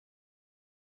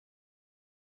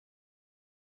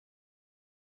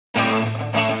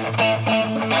Hey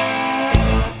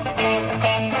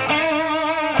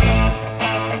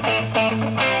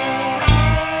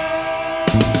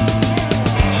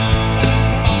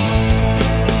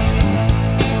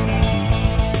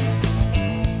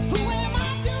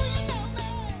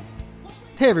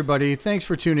everybody, thanks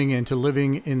for tuning in to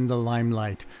Living in the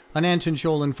Limelight, an Anton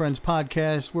Scholl and Friends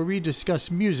podcast where we discuss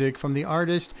music from the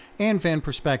artist and fan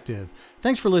perspective.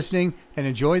 Thanks for listening and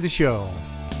enjoy the show.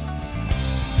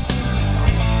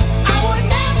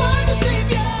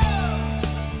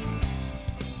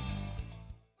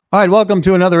 All right, welcome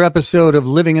to another episode of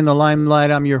Living in the Limelight.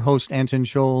 I'm your host, Anton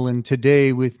Scholl, and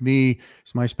today with me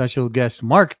is my special guest,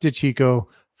 Mark DiCicco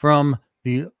from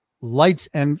the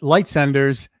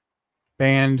Lightsenders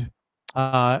band.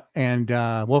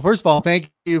 Well, first of all, thank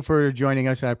you for joining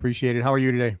us. I appreciate it. How are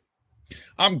you today?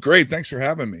 I'm great. Thanks for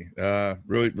having me.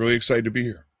 Really excited to be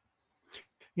here.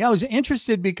 Yeah, I was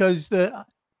interested because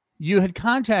you had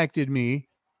contacted me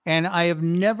and I have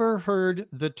never heard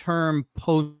the term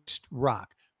post-rock.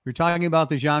 We're talking about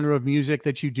the genre of music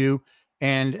that you do,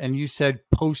 and you said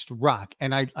post-rock,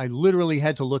 and I literally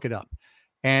had to look it up.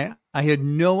 And I had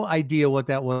no idea what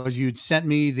that was. You'd sent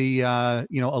me the, a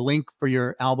link for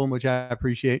your album, which I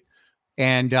appreciate.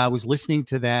 And I was listening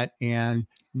to that and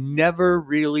never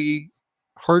really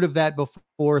heard of that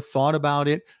before, thought about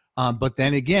it. But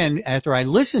then again, after I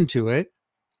listened to it,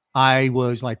 I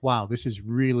was like, wow, this is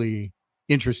really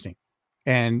interesting.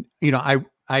 And,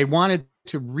 I wanted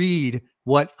to read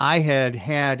what I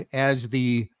had as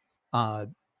the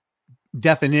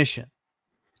definition.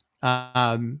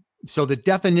 So the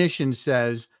definition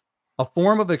says a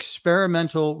form of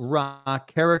experimental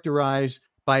rock characterized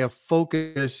by a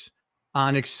focus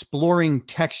on exploring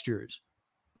textures,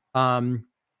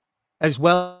 as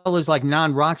well as like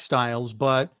non-rock styles,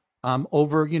 but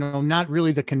over, not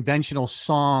really the conventional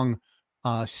song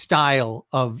style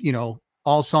of,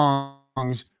 all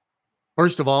songs.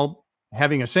 First of all,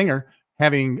 having a singer,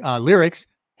 having lyrics,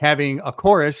 having a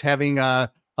chorus, having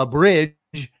a bridge,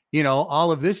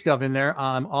 all of this stuff in there,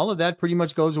 all of that pretty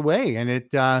much goes away. And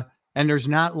and there's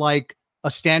not like a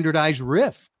standardized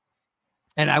riff.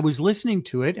 And I was listening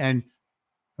to it and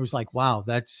I was like, wow,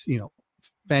 that's,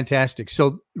 fantastic.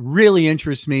 So really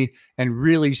interests me and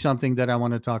really something that I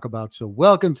want to talk about. So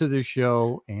welcome to the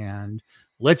show and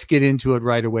let's get into it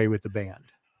right away with the band.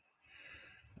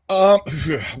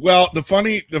 Well, the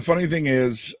funny thing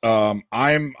is,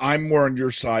 I'm more on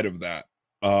your side of that.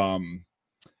 I'm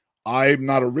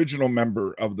not original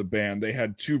member of the band. They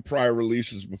had two prior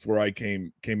releases before I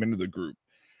came into the group,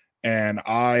 and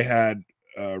I had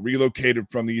relocated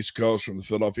from the East Coast, from the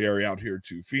Philadelphia area out here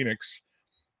to Phoenix,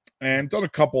 and done a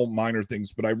couple minor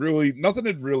things, but nothing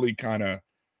had really kind of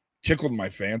tickled my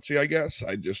fancy, I guess.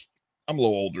 I'm a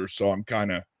little older, so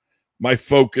my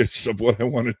focus of what I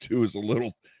want to do is a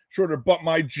little shorter, but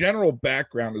my general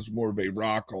background is more of a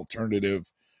rock alternative.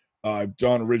 I've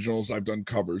done originals, I've done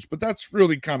covers, but that's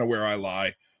really kind of where I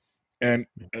lie. And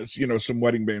as some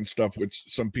wedding band stuff, which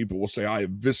some people will say I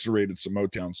eviscerated some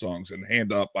Motown songs, and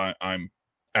hand up, I'm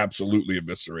absolutely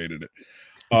eviscerated it.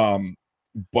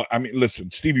 But I mean, listen,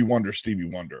 Stevie Wonder.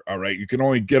 All right. You can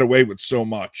only get away with so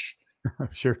much.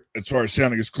 Sure. As far as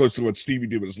sounding as close to what Stevie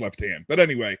did with his left hand. But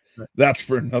anyway, that's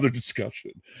for another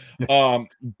discussion.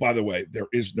 By the way, there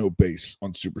is no bass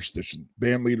on Superstition.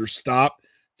 Band leaders, stop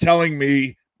telling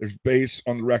me there's bass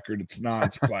on the record. It's not.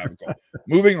 It's clavicle.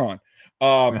 Moving on.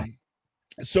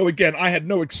 So again, I had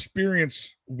no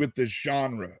experience with this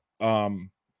genre.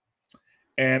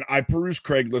 And I peruse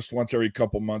Craigslist once every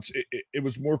couple months. It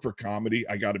was more for comedy,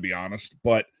 I got to be honest.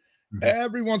 But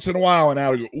every once in a while, an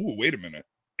ad would go, ooh, wait a minute.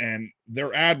 And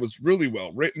their ad was really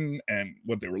well written, and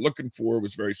what they were looking for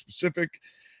was very specific.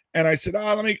 And I said,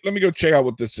 let me go check out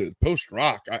what this is.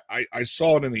 Post-rock. I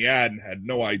saw it in the ad and had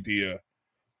no idea.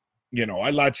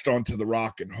 I latched onto the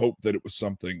rock and hoped that it was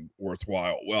something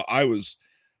worthwhile. Well,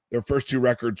 their first two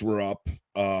records were up.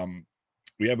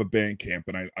 We have a Bandcamp,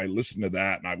 and I listened to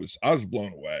that, and I was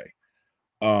blown away.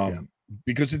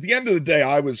 Because at the end of the day,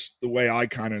 the way I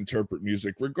kind of interpret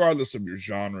music, regardless of your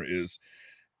genre, is,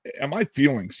 am I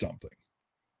feeling something?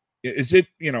 Is it,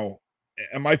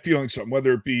 am I feeling something,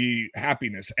 whether it be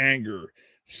happiness, anger,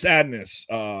 sadness,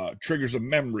 triggers of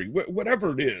memory,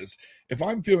 whatever it is. If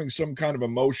I'm feeling some kind of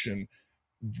emotion,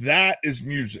 that is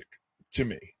music to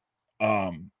me.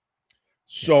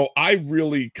 So I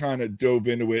really kind of dove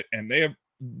into it, and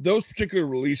those particular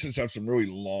releases have some really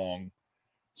long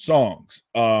songs.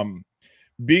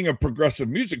 Being a progressive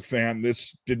music fan,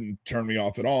 this didn't turn me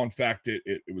off at all. In fact,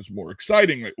 it was more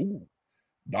exciting. Like, ooh,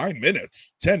 9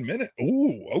 minutes, 10 minutes.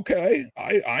 Ooh, okay.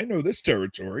 I know this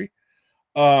territory.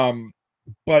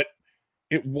 But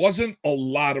it wasn't a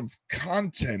lot of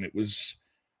content. It was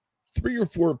 3 or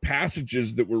 4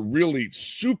 passages that were really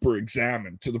super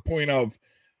examined, to the point of,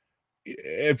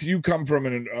 if you come from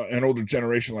an older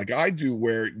generation like I do,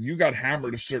 where you got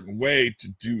hammered a certain way to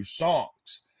do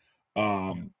songs,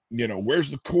 you know, where's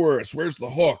the chorus, where's the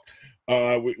hook,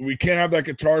 we can't have that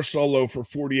guitar solo for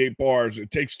 48 bars,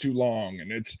 it takes too long.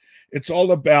 And it's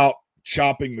all about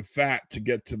chopping the fat to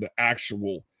get to the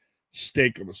actual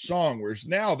steak of a song, whereas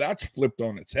now that's flipped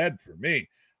on its head for me.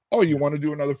 Oh, you want to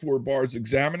do another 4 bars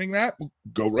examining that? Well,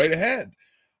 go right ahead.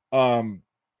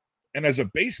 And as a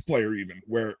bass player, even,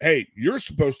 where, hey, you're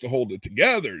supposed to hold it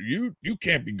together. You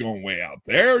can't be going way out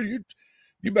there. You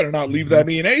better not leave that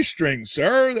E and A string,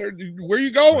 sir. Where are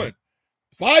you going?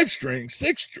 5 strings,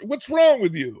 6. What's wrong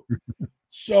with you?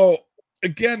 So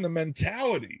again, the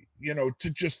mentality, you know, to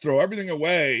just throw everything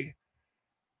away.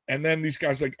 And then these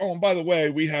guys like, oh, and by the way,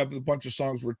 we have a bunch of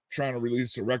songs we're trying to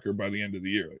release a record by the end of the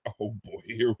year. Like, oh boy,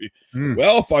 here we.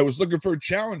 Well, if I was looking for a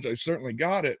challenge, I certainly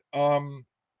got it.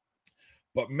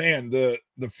 But man, the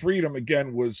freedom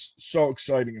again was so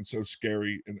exciting and so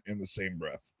scary in the same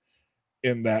breath.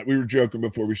 In that, we were joking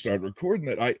before we started recording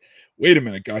that wait a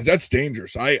minute, guys, that's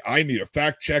dangerous. I need a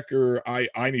fact checker.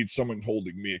 I need someone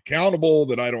holding me accountable,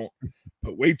 that I don't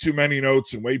put way too many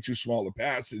notes and way too small a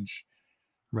passage.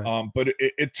 Right. But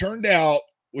it turned out,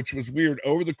 which was weird,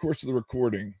 over the course of the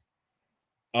recording,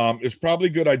 it's probably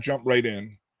good I jumped right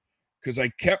in, because I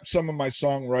kept some of my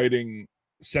songwriting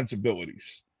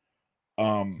sensibilities.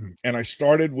 And I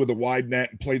started with a wide net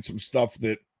and played some stuff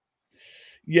that,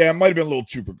 yeah, it might have been a little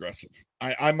too progressive.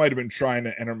 I might have been trying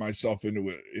to enter myself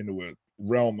into a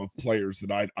realm of players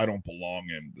that I don't belong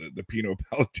in, the Pino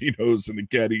Palatinos and the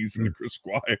Gettys and the Chris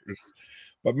Squires.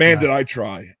 But man, did I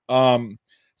try.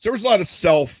 So there was a lot of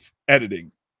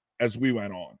self-editing as we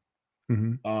went on.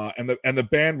 And the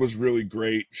band was really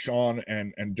great. Sean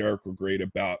and Derek were great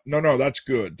about, no, that's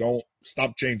good. Don't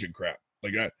stop changing crap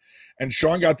like that. And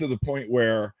Sean got to the point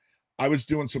where I was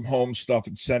doing some home stuff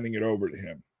and sending it over to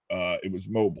him. It was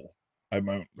mobile. I had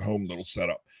my home little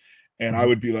setup. And I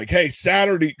would be like, hey,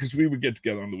 Saturday, because we would get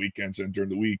together on the weekends, and during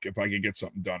the week, if I could get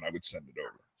something done, I would send it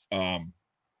over.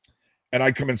 And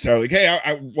I'd come in Saturday, like, hey,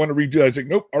 I want to redo that. I was like,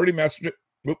 nope, already mastered it.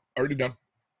 Nope, already done.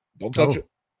 Don't touch it.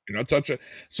 You're not touching it.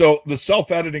 So the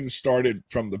self-editing started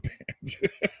from the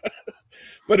band.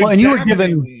 But well, and you were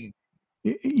given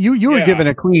you were given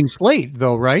a clean slate,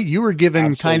 though, right? You were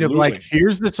given kind of like,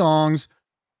 here's the songs,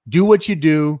 do what you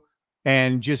do,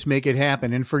 and just make it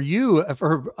happen. And for you,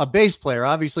 for a bass player,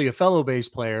 obviously a fellow bass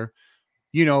player,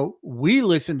 you know, we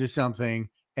listen to something,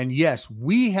 and yes,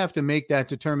 we have to make that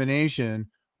determination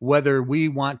whether we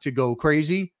want to go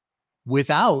crazy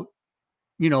without,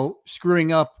 you know,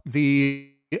 screwing up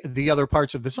the other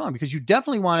parts of the song, because you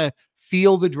definitely want to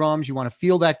feel the drums, you want to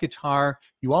feel that guitar,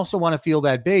 you also want to feel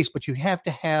that bass, but you have to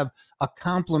have a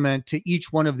complement to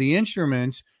each one of the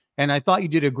instruments. And I thought you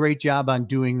did a great job on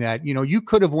doing that. You know, you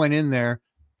could have went in there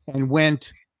and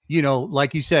went, you know,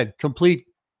 like you said, complete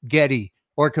Getty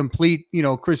or complete, you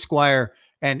know, Chris Squire,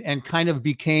 and kind of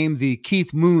became the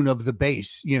Keith Moon of the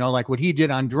bass. You know, like what he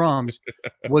did on drums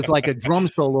was like a drum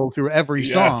solo through every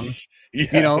song.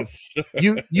 Yes.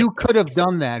 You know, you could have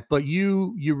done that, but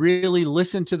you really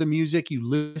listened to the music. You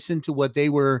listened to what they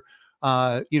were,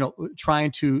 you know,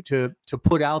 trying to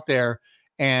put out there,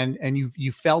 and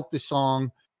you felt the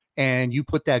song, and you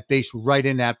put that bass right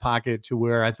in that pocket to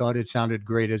where I thought it sounded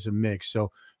great as a mix.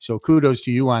 So kudos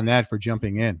to you on that for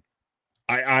jumping in.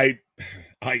 I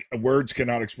words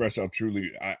cannot express how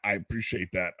truly I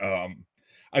appreciate that.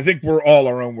 I think we're all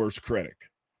our own worst critic.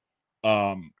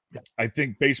 I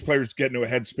think bass players get into a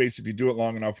headspace if you do it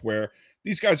long enough where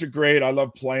these guys are great. I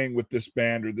love playing with this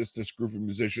band or this group of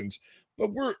musicians,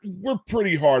 but we're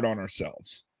pretty hard on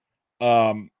ourselves.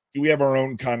 We have our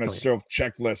own kind of self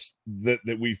checklist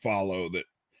that we follow, that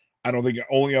I don't think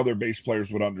only other bass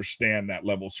players would understand, that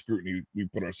level of scrutiny we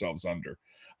put ourselves under.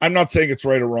 I'm not saying it's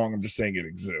right or wrong. I'm just saying it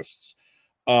exists.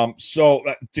 So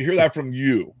to hear that from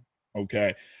you,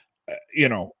 okay, you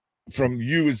know, from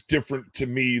you is different to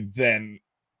me than,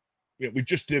 you know, we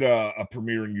just did a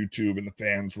premiere on YouTube, and the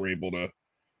fans were able to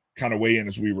kind of weigh in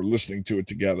as we were listening to it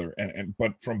together.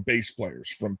 But from bass players,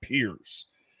 from peers,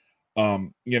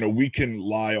 you know, we can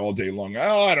lie all day long.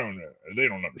 Oh, I don't know. They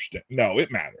don't understand. No,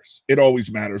 it matters. It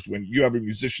always matters when you have a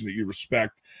musician that you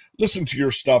respect, listen to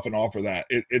your stuff and offer that.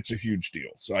 It's a huge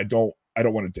deal. So I don't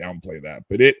want to downplay that,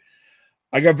 but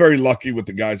I got very lucky with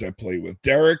the guys I play with.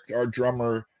 Derek, our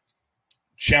drummer,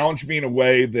 challenged me in a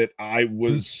way that I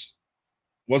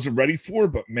wasn't ready for,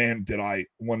 but man,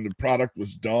 when the product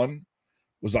was done,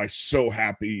 was I so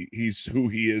happy. He's who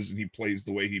he is, and he plays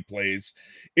the way he plays.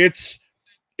 It's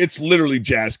it's literally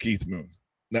jazz Keith Moon.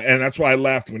 And that's why I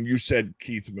laughed when you said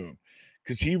Keith Moon,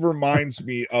 because he reminds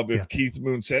me of if Keith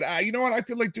Moon said, you know what, I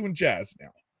feel like doing jazz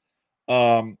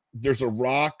now. There's a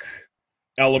rock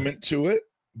element to it,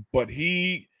 but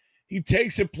he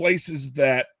takes it places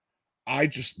that I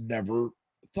just never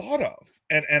thought of.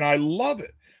 And I love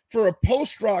it. For a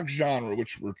post-rock genre,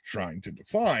 which we're trying to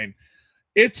define,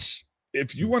 it's,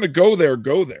 if you want to go there,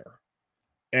 go there.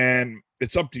 And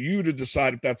it's up to you to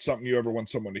decide if that's something you ever want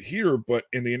someone to hear. But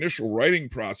in the initial writing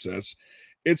process,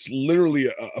 it's literally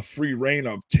a free reign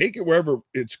of take it wherever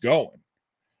it's going.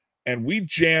 And we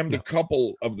jammed a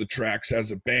couple of the tracks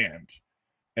as a band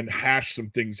and hashed some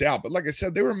things out. But like I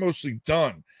said, they were mostly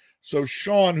done. So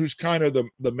Sean, who's kind of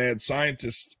the mad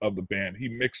scientist of the band, he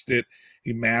mixed it,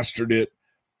 he mastered it.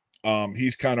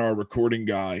 He's kind of our recording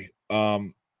guy.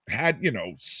 Had,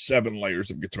 7 layers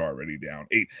of guitar already down,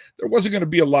 8. There wasn't going to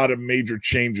be a lot of major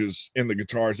changes in the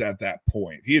guitars at that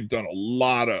point. He had done a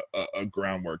lot of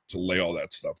groundwork to lay all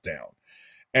that stuff down.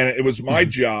 And it was my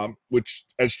job, which,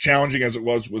 as challenging as it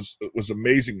was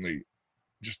amazingly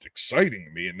just exciting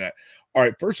to me, in that, all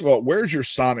right, first of all, where's your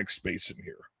sonic space in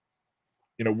here?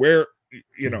 Where,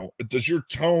 does your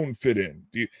tone fit in?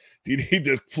 Do you need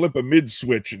to flip a mid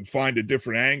switch and find a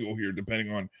different angle here,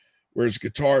 depending on where his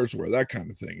guitars were, that kind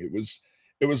of thing. It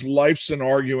was Lifeson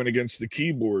arguing against the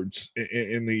keyboards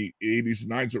in the 80s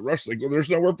and 90s with Rush. Like, well, there's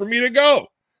nowhere for me to go.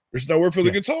 There's nowhere for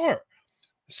the guitar.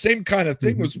 Same kind of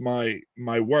thing was my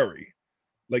worry.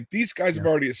 Like, these guys have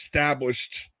already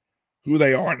established who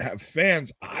they are and have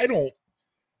fans. I don't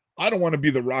want to be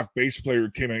the rock bass player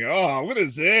who came in and go, oh, what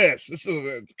is this?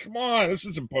 Come on, this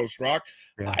isn't post-rock.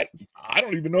 Yeah. I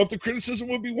don't even know if the criticism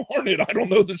would be warranted. I don't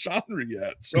know the genre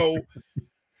yet. So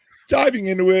diving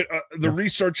into it, the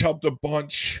research helped a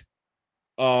bunch.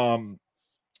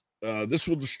 This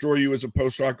Will Destroy You as a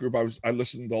post-rock group. I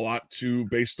listened a lot to,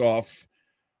 based off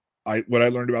what I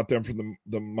learned about them from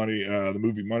the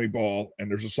movie Moneyball. And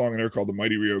there's a song in there called The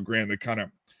Mighty Rio Grande that kind of,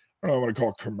 I don't know what to call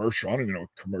it, commercial. I don't even know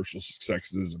what commercial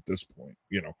success is at this point.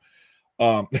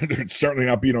 It's certainly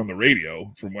not being on the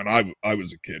radio from when I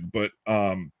was a kid. But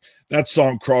that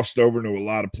song crossed over into a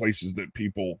lot of places that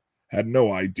people had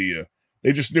no idea.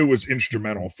 They just knew it was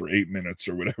instrumental for 8 minutes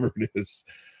or whatever it is.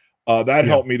 That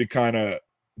helped me to kind of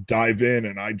dive in.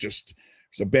 And there's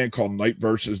a band called Night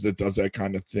Verses that does that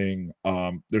kind of thing.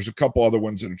 There's a couple other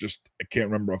ones that are just, I can't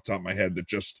remember off the top of my head, that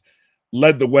just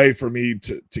led the way for me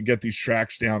to get these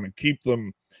tracks down and keep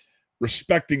them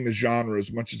respecting the genre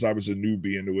as much as I was a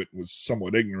newbie into it and was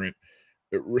somewhat ignorant,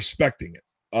 respecting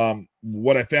it.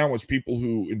 What I found was people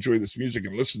who enjoy this music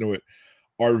and listen to it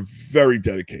are very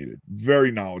dedicated,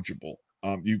 very knowledgeable.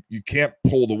 You can't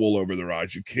pull the wool over their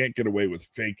eyes. You can't get away with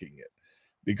faking it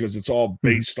because it's all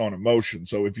based on emotion.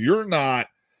 So if you're not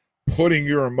putting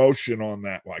your emotion on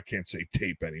that, well, I can't say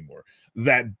tape anymore,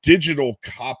 that digital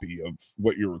copy of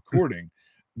what you're recording,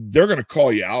 they're going to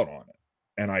call you out on it.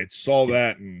 And I saw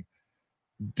that in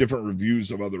different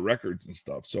reviews of other records and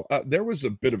stuff. So there was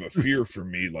a bit of a fear for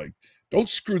me, like, don't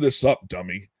screw this up,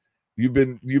 dummy. You've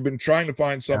been trying to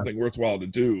find something worthwhile to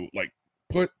do. Like,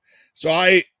 so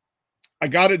I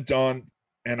got it done,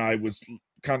 and I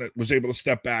was able to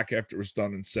step back after it was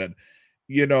done and said,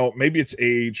 maybe it's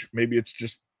age, maybe it's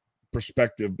just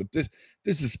perspective, but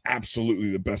this is absolutely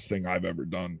the best thing I've ever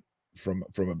done from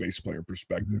a bass player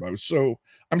perspective. I'm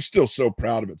still so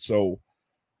proud of it. So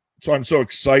I'm so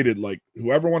excited. Like,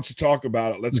 whoever wants to talk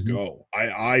about it, let's go.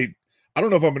 I don't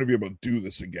know if I'm going to be able to do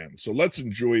this again. So let's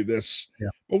enjoy this. Yeah.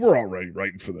 But we're already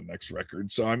writing for the next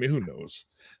record. So, I mean, who knows?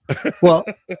 Well,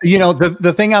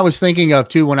 the thing I was thinking of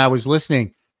too, when I was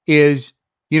listening is,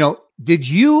 did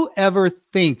you ever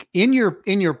think in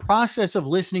your process of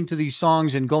listening to these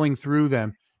songs and going through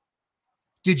them,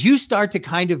 did you start to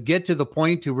kind of get to the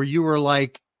point to where you were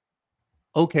like,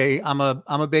 okay, I'm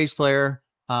a bass player.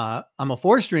 I'm a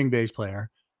 4-string bass player.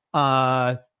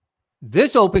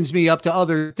 This opens me up to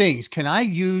other things. Can I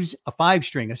use a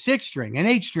 5-string, a 6-string, an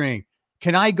 8-string?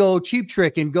 Can I go cheap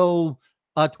trick and go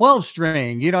a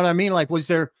 12-string? You know what I mean? Like, was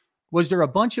there a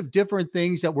bunch of different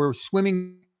things that were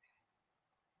swimming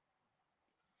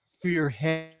through your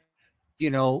head?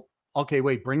 Okay,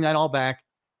 wait, bring that all back.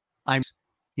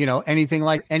 Anything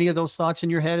like any of those thoughts in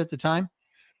your head at the time?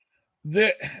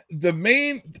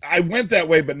 I went that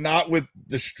way, but not with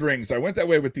the strings. I went that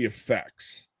way with the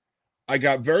effects. I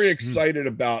got very excited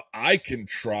about, I can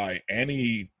try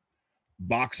any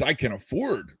box I can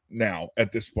afford now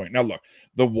at this point. Now, look,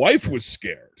 the wife was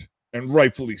scared, and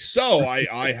rightfully so.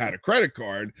 I had a credit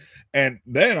card, and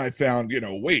then I found,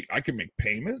 wait, I can make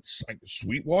payments.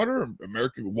 Sweetwater,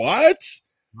 American, what?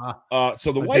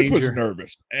 So the wife was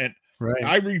nervous, and Right.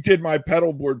 I redid my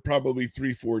pedal board probably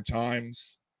 3-4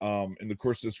 times in the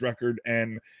course of this record.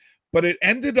 But it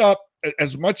ended up,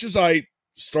 as much as I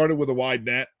started with a wide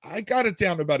net, I got it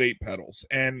down to about 8 pedals.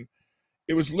 And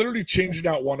it was literally changing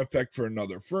out one effect for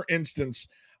another. For instance,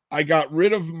 I got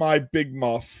rid of my big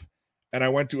muff and I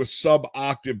went to a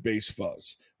sub-octave bass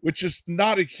fuzz, which is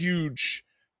not a huge,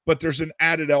 but there's an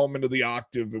added element of the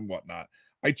octave and whatnot.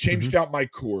 I changed out my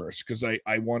chorus because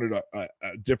I wanted a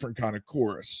different kind of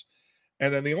chorus.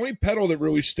 And then the only pedal that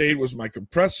really stayed was my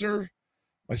compressor,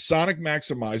 my sonic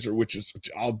maximizer, which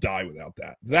I'll die without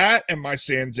that. That and my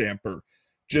Sans Amper.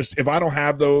 Just if I don't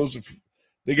have those, if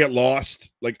they get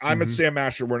lost, like I'm at Sam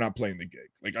Asher, we're not playing the gig.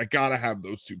 Like I gotta have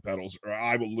those 2 pedals, or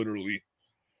I will literally,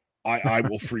 I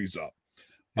will freeze up.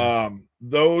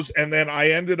 Those, and then I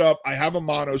ended up, I have a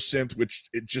mono synth, which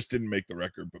it just didn't make the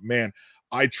record, but man,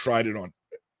 I tried it on.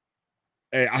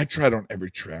 I tried on every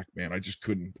track, man. I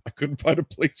couldn't find a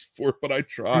place for it, but I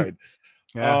tried.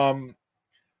 I'm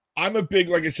a big,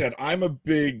 like I said, I'm a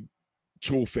big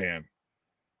Tool fan.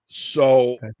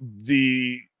 So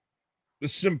the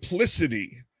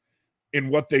simplicity in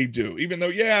what they do, even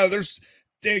though,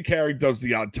 Dan Carey does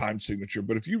the odd time signature,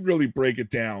 but if you really break it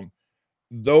down,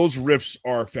 those riffs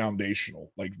are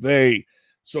foundational.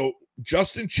 So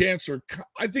Justin Chancellor,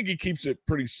 I think he keeps it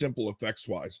pretty simple effects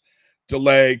wise.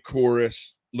 Delay,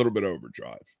 chorus, a little bit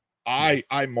overdrive. I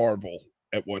marvel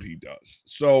at what he does.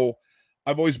 So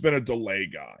I've always been a delay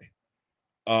guy.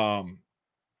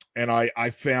 And I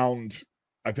found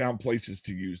places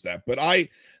to use that. But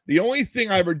the only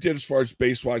thing I ever did as far as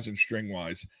bass wise and string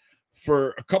wise, for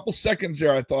a couple seconds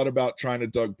there, I thought about trying to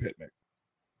Doug Pitnick.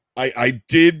 I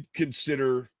did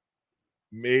consider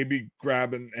maybe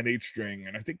grabbing an 8-string,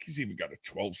 and I think he's even got a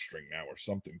 12-string now or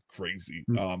something crazy.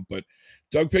 But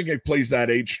Doug Pitnick plays that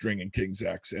 8-string in King's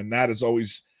X, and that is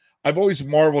always, I've always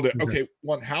marveled at, okay,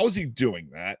 one, how is he doing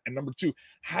that? And number 2,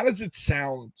 how does it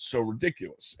sound so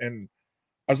ridiculous? And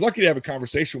I was lucky to have a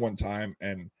conversation one time,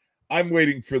 and I'm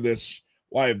waiting for this.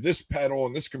 Well, I have this pedal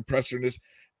and this compressor and this,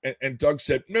 and Doug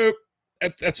said, nope,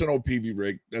 that's an old PV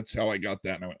rig. That's how I got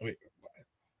that. And I went, wait,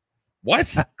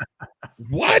 what?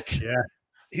 What? Yeah.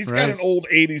 He's got an old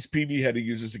 80s PV head he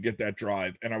uses to get that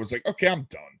drive. And I was like, okay, I'm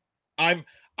done.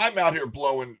 I'm out here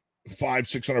blowing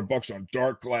 $500-600 on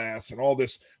dark glass and all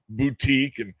this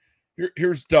boutique. And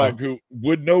here's Doug, who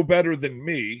would know better than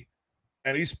me,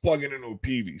 and he's plugging into a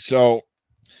PV. So,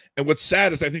 and what's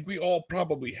sad is I think we all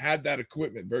probably had that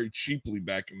equipment very cheaply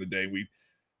back in the day.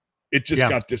 It just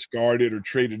got discarded or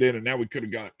traded in, and now we could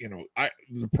have got,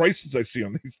 the prices I see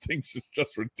on these things is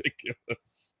just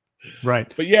ridiculous.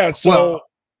 Right. But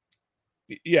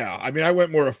I mean, I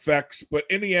went more effects, but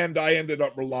in the end, I ended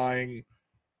up relying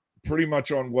pretty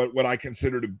much on what I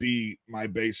consider to be my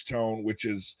bass tone, which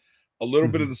is a little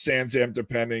bit of the Sans Amp,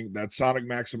 depending, that sonic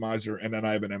maximizer, and then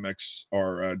I have an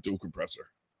MXR dual compressor.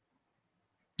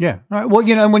 Yeah. All right.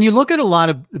 Well, when you look at a lot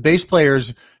of the bass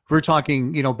players, we're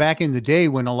talking, back in the day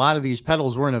when a lot of these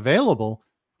pedals weren't available,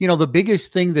 the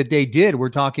biggest thing that they did, we're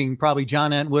talking probably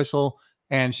John Entwistle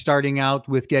and starting out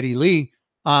with Geddy Lee,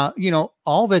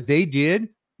 all that they did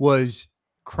was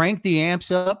crank the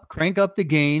amps up, crank up the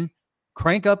gain,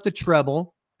 crank up the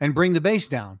treble, and bring the bass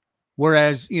down.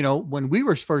 Whereas, when we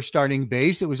were first starting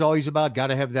bass, it was always about got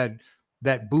to have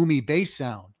that boomy bass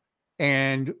sound.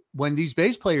 And when these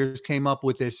bass players came up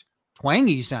with this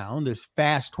twangy sound, this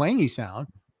fast twangy sound,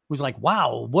 it was like,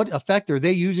 wow, what effect are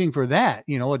they using for that?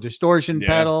 A distortion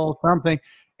pedal, something.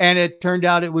 And it turned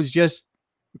out it was just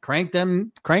crank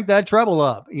that treble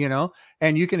up,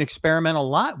 and you can experiment a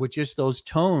lot with just those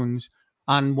tones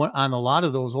on a lot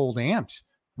of those old amps,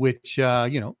 which,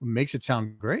 makes it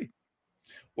sound great.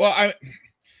 Well,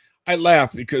 I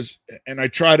laugh because, and I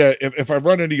try to, if I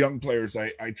run into young players,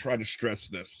 I try to stress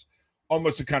this,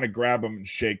 almost to kind of grab them and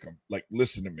shake them. Like,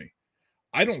 listen to me.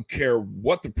 I don't care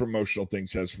what the promotional thing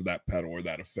says for that pedal or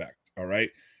that effect. All right.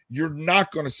 You're not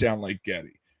going to sound like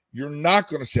Geddy. You're not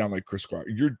going to sound like Chris Clark.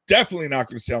 You're definitely not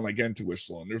going to sound like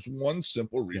Entwistle. And there's one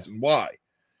simple reason why.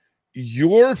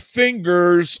 Your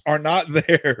fingers are not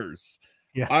theirs.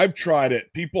 Yeah. I've tried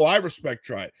it. People I respect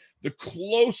try it. The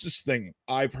closest thing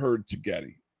I've heard to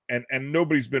Geddy, and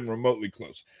nobody's been remotely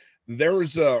close. There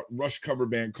is a Rush cover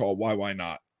band called Why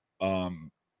Not.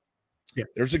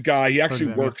 There's a guy, he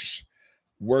actually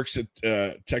works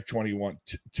at Tech 21,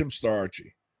 Tim Stararchi.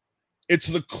 It's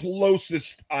the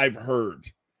closest I've heard.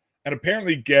 And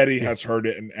apparently Geddy has heard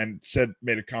it and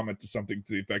made a comment to something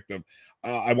to the effect of,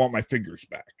 I want my fingers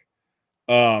back.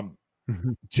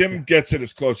 Tim gets it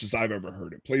as close as I've ever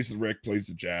heard it. Plays the Rick, plays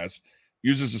the jazz,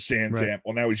 uses a Sans amp.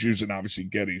 Well, now he's using obviously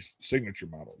Geddy's signature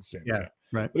model, the Sans amp.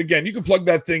 Right. But again, you can plug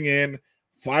that thing in,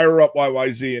 fire up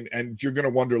YYZ, and you're gonna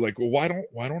wonder like, well, why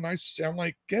don't I sound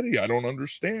like Geddy? I don't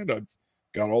understand. I've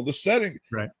got all the settings.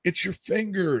 Right. It's your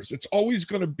fingers. It's always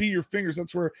gonna be your fingers.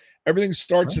 That's where everything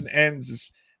starts and ends,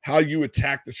 is how you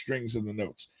attack the strings and the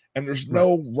notes. And there's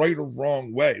no right or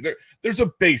wrong way. There's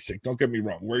a basic, don't get me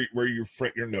wrong, where you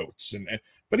fret your notes.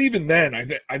 But even then,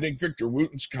 I think Victor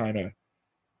Wooten's kind of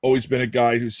always been a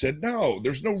guy who said, no,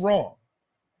 there's no wrong.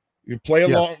 You play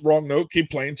a wrong note, keep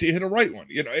playing till you hit a right one.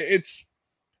 You know,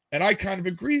 and I kind of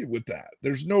agree with that.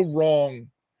 There's no wrong.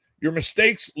 Your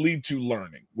mistakes lead to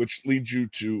learning, which leads you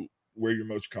to where you're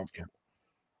most comfortable.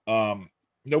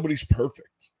 Nobody's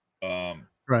perfect.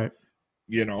 Right.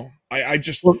 You know,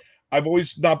 I've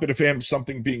always not been a fan of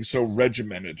something being so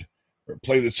regimented, or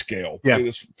play the scale, play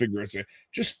this figure.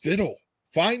 Just fiddle.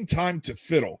 Find time to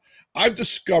fiddle. I've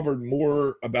discovered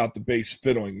more about the bass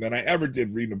fiddling than I ever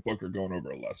did reading a book or going over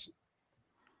a lesson.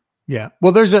 Yeah.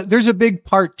 Well, there's a big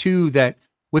part too, that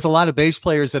with a lot of bass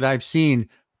players that I've seen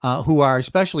who are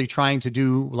especially trying to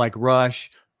do like Rush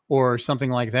or something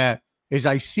like that, is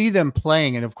I see them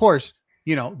playing. And of course,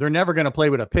 you know, they're never going to play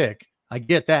with a pick. I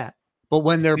get that. But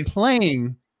when they're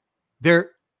playing,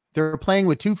 they're playing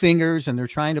with two fingers and they're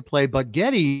trying to play. But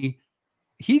Geddy,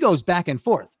 he goes back and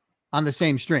forth on the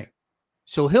same string.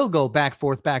 So he'll go back,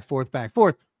 forth, back, forth, back,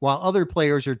 forth, while other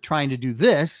players are trying to do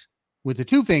this with the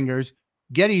two fingers.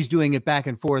 Geddy's doing it back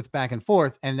and forth,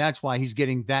 and that's why he's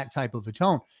getting that type of a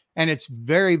tone. And it's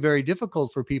very, very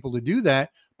difficult for people to do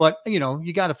that. But, you know,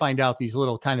 you got to find out these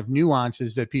little kind of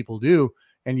nuances that people do.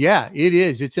 And yeah, it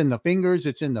is. It's in the fingers.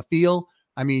 It's in the feel.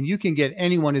 I mean, you can get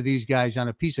any one of these guys on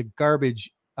a piece of garbage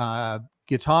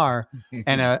guitar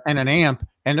and an amp,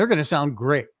 and they're going to sound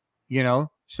great, you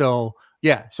know? So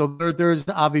yeah, so there's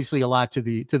obviously a lot to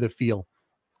the feel.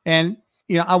 And,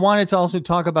 you know, I wanted to also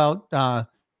talk about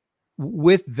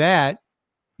with that,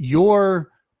 your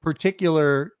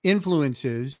particular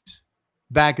influences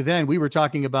back then. We were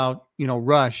talking about, you know,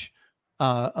 Rush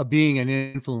being an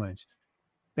influence.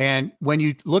 And when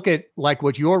you look at like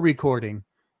what you're recording,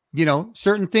 you know,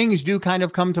 certain things do kind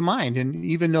of come to mind. And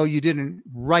even though you didn't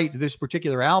write this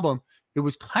particular album, it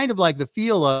was kind of like the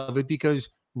feel of it, because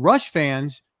Rush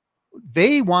fans,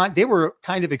 they were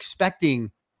kind of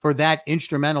expecting for that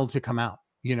instrumental to come out.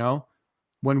 You know,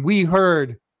 when we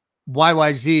heard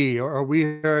YYZ or we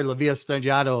heard La Via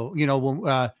Stagiato, you know,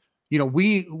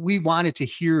 we wanted to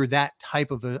hear that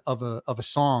type of a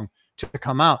song to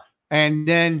come out. And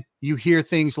then you hear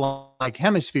things like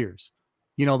Hemispheres,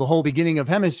 you know, the whole beginning of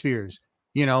Hemispheres,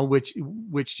 you know, which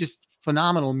just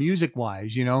phenomenal music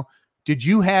wise. You know, did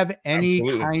you have any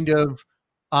kind of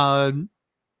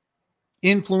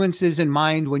influences in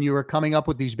mind when you were coming up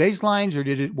with these bass lines, or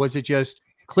was it just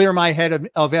clear my head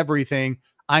of everything,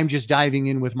 I'm just diving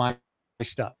in with my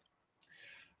stuff?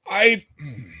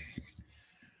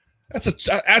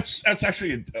 That's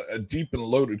actually a deep and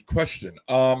loaded question.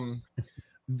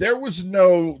 There was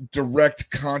no direct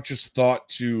conscious thought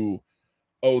to,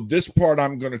 oh, this part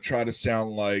I'm going to try to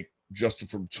sound like Justin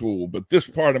from Tool, but this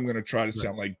part I'm going to try to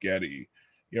sound like Geddy,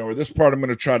 you know, or this part I'm going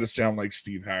to try to sound like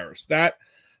Steve Harris. That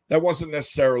wasn't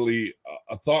necessarily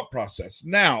a thought process.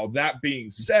 Now, that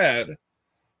being said,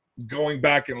 going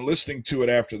back and listening to it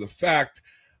after the fact,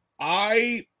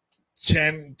 I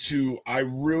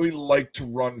really like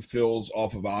to run fills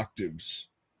off of octaves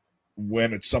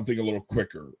when it's something a little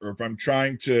quicker, or if I'm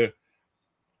trying to,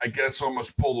 I guess,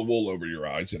 almost pull the wool over your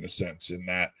eyes in a sense, in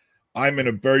that I'm in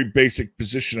a very basic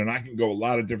position and I can go a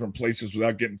lot of different places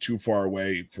without getting too far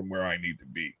away from where I need to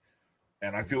be.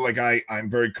 And I feel like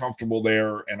I'm very comfortable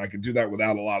there, and I can do that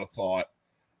without a lot of thought,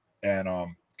 and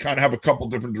kind of have a couple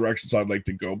different directions I'd like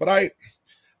to go. But I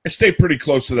stay pretty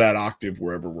close to that octave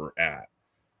wherever we're at.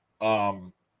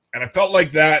 And I felt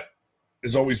like that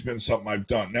has always been something I've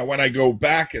done. Now, when I go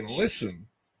back and listen,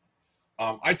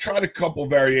 I tried a couple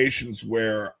variations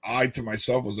where I to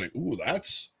myself was like, ooh,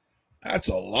 that's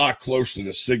a lot closer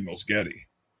to Signals Geddy.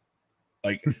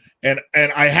 Like, and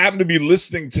I happened to be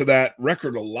listening to that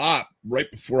record a lot right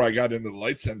before I got into the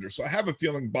Lightsenders. So I have a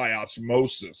feeling by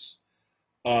osmosis,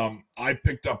 I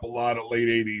picked up a lot of late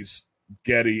 80s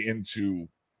Geddy into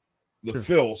the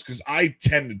fills, because I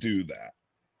tend to do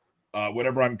that.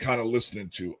 Whatever I'm kind of listening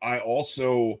to. I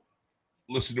also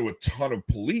listen to a ton of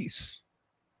Police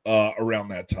around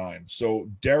that time. So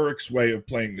Derek's way of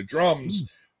playing the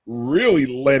drums really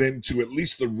led into at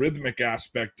least the rhythmic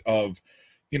aspect of,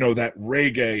 you know, that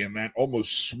reggae and that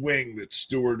almost swing that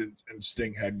Stewart and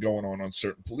Sting had going on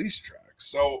certain Police tracks.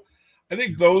 So I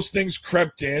think those things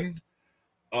crept in.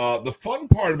 The fun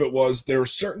part of it was there are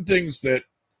certain things that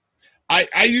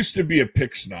I used to be a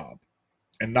pick snob.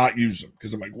 and not use them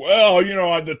because I'm like, well, you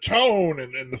know, the tone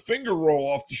and the finger roll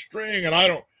off the string, and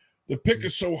the pick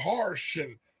is so harsh,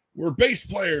 and we're bass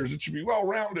players. It should be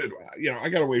well-rounded. You know, I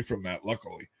got away from that,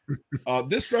 luckily.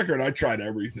 This record, I tried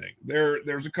everything.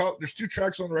 There's 2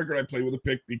 tracks on the record I play with a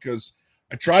pick because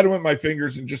I tried it with my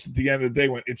fingers, and just at the end of the day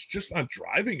went, it's just not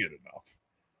driving it enough.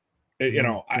 You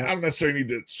know, I don't necessarily need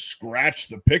to scratch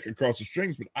the pick across the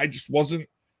strings, but I just wasn't.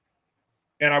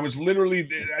 And I was literally,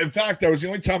 in fact, that was the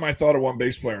only time I thought of one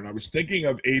bass player, and I was thinking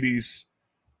of 80s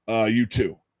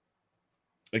U2.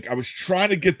 Like, I was trying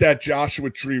to get that Joshua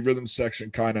Tree rhythm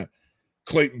section kind of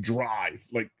Clayton drive.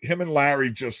 Like, him and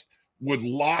Larry just would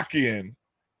lock in,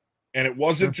 and it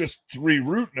wasn't just 3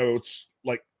 root notes.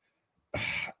 Like,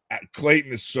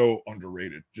 Clayton is so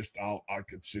underrated. Just I'll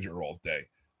consider all day.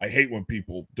 I hate when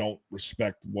people don't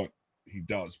respect what he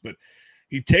does, but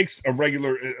he takes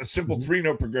a simple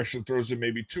 3-note progression, throws in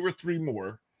maybe 2 or 3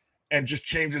 more, and just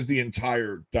changes the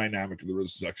entire dynamic of the rhythm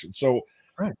section. So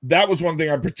that was one thing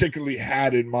I particularly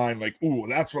had in mind. Like, ooh,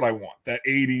 that's what I want. That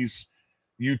 80s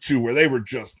U2 where they were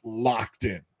just locked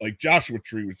in. Like, Joshua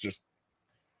Tree was just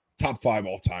top 5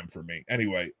 all time for me.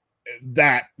 Anyway,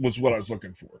 that was what I was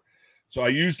looking for. So I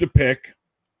used a pick,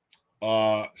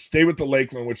 stay with the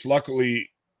Lakeland, which luckily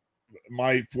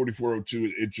my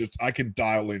 4402, I can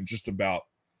dial in just about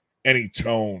any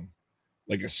tone,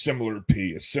 like a similar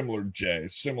P, a similar J, a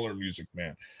similar Music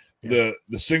Man. The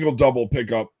single double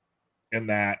pickup in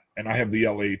that, and I have the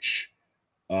LH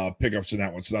pickups in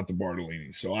that one, so not the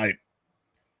Bartolini. So I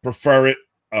prefer it.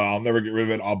 I'll never get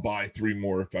rid of it. I'll buy 3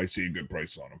 more if I see a good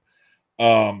price on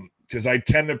them. Because I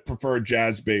tend to prefer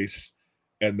jazz bass,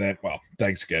 and then, well,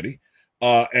 thanks, Getty,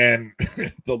 and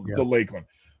the Lakeland.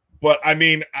 But I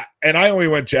mean, I only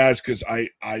went jazz because I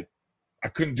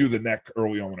couldn't do the neck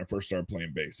early on when I first started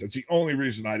playing bass. That's the only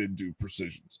reason I didn't do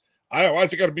precisions.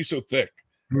 Why's it got to be so thick?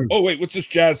 Oh, wait, what's this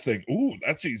jazz thing? Ooh,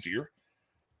 that's easier.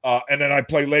 And then I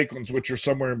play Lakelands, which are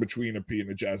somewhere in between a P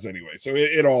and a jazz anyway. So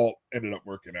it all ended up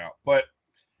working out. But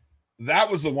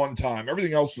that was the one time.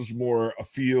 Everything else was more a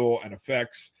feel and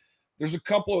effects. There's a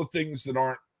couple of things that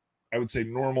aren't, I would say,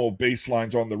 normal bass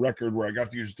lines on the record where I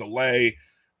got to use delay.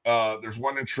 There's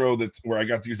one intro where I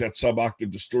got to use that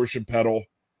sub-octave distortion pedal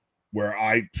where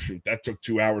that took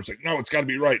 2 hours. Like, no, it's got to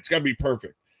be right. It's got to be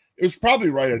perfect. It was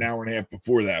probably right an hour and a half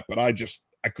before that, but I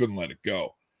couldn't let it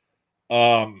go.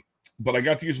 But I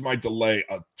got to use my delay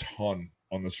a ton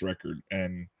on this record.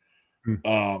 And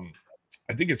I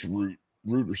think it's root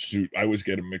or suit. I always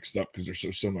get them mixed up because they're so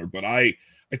similar. But I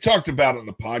talked about it on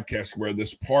the podcast where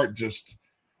this part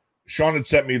Sean had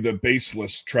sent me the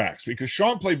bassless tracks because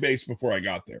Sean played bass before I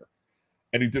got there,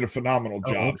 and he did a phenomenal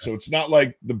job. Okay. So it's not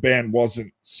like the band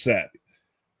wasn't set.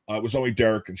 It was only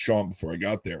Derek and Sean before I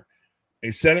got there. And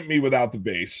he sent it me without the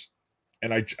bass,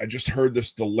 and I just heard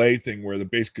this delay thing where the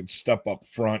bass could step up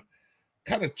front,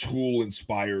 kind of Tool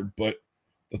inspired, but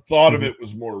the thought of it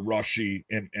was more rushy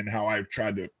and how I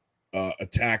tried to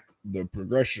attack the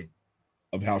progression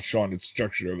of how Sean had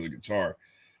structured over the guitar.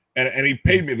 And he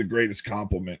paid me the greatest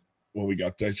compliment when we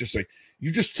got there. It's just like,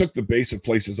 you just took the bass in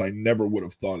places I never would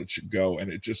have thought it should go.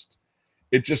 And it just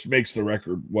makes the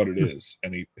record what it is.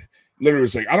 And he literally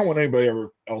was like, I don't want anybody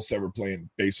else ever playing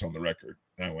bass on the record.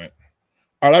 And I went,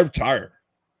 all right, I retire.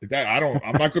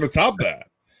 I'm not going to top that.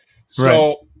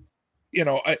 So, you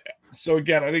know, so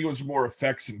again, I think it was more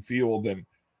effects and feel than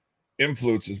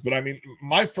influences. But I mean,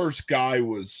 my first guy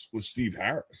was Steve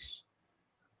Harris.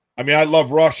 I mean, I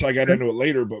love Rush. I got into it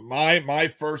later, but my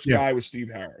first guy was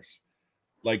Steve Harris.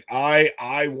 Like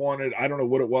I wanted, I don't know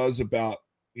what it was about,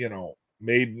 you know,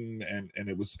 Maiden, and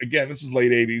it was, again, this is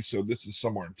late 80s, so this is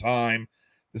Somewhere in Time.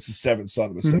 This is Seventh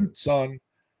Son of a Seventh Son.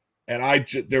 And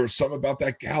there was something about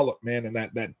that gallop, man, and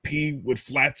that P with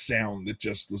flat sound that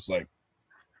just was like,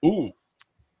 ooh.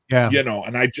 Yeah. You know,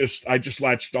 and I just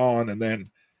latched on, and then,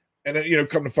 you know,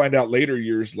 come to find out later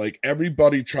years, like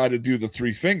everybody tried to do the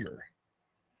 3-finger.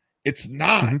 It's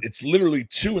not. It's literally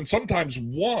 2 and sometimes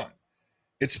 1.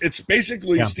 It's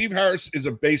basically Steve Harris is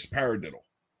a bass paradiddle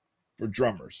for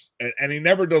drummers, and he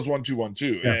never does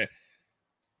 1-2-1-2. Yeah.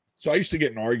 So I used to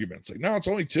get in arguments like, no, it's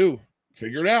only 2.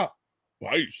 Figure it out.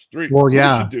 Well, I used 3. Well,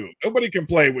 yeah, should do it. Nobody can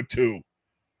play with 2.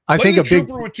 I think a big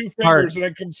Trooper with 2 fingers and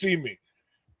then come see me.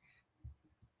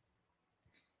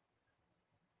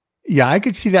 Yeah, I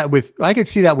could see that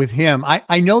with him.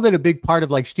 I know that a big part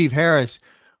of like Steve Harris,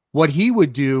 what he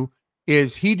would do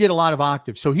is he did a lot of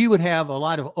octaves. So he would have a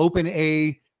lot of open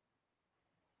A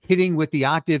hitting with the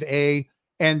octave A,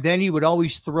 and then he would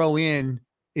always throw in,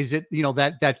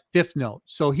 that 5th note.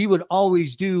 So he would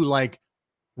always do like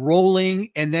rolling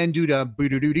and then do the boo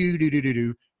doo doo doo doo doo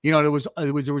doo. You know, there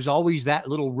was always that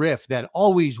little riff that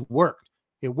always worked.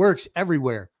 It works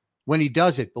everywhere when he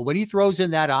does it. But when he throws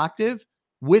in that octave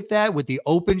with the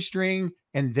open string,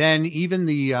 and then even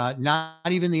the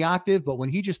not even the octave, but when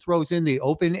he just throws in the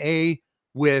open A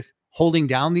with holding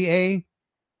down the A,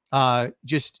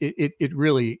 it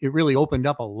really opened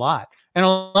up a lot. And a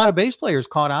lot of bass players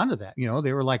caught on to that. You know,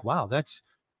 they were like, wow,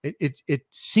 it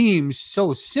seems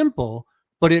so simple,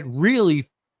 but it really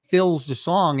fills the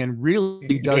song and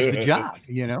really does the job,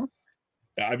 you know?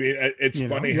 I mean, it's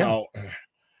funny how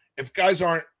if guys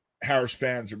aren't Harris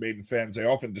fans or Maiden fans, they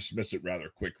often dismiss it rather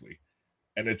quickly.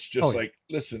 And it's just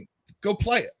listen, go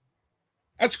play it.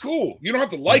 That's cool. You don't have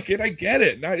to like it. I get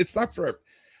it. Now, it's not for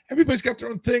everybody's got their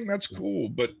own thing. That's cool.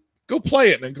 But go play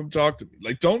it and then come talk to me.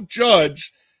 Like, don't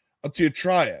judge until you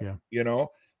try it. Yeah. You know,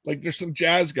 like there's some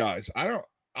jazz guys.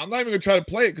 I'm not even gonna try to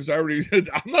play it because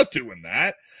I'm not doing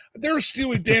that. There are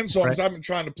Steely Dan songs I've been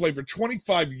trying to play for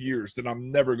 25 years that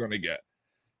I'm never gonna get.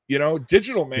 You know,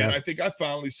 Digital Man, I think I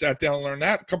finally sat down and learned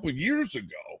that a couple of years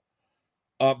ago.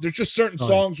 There's just certain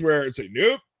songs where it's like,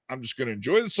 nope, I'm just gonna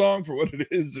enjoy the song for what it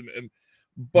is.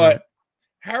 But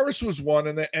Harris was one,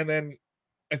 and then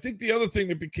I think the other thing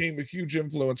that became a huge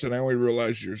influence, and I only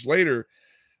realized years later,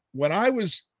 when I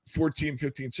was 14,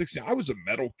 15, 16, I was a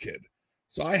metal kid.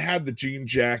 So I had the jean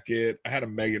jacket, I had a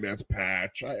Megadeth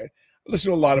patch, I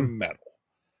listened to a lot of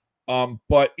metal.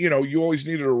 But you know, you always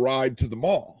needed a ride to the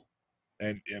mall.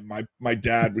 And my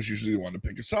dad was usually the one to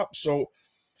pick us up. So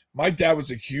my dad was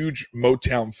a huge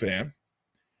Motown fan,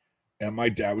 and my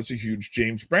dad was a huge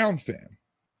James Brown fan.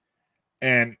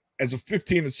 And as a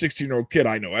 15 and 16-year-old kid,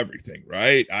 I know everything,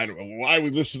 right? I don't know why we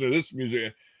listen to this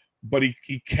music, but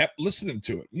he kept listening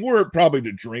to it. More probably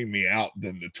to drain me out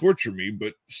than to torture me,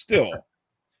 but still.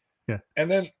 Yeah. And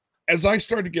then as I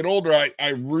started to get older, I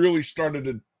really started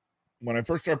to, when I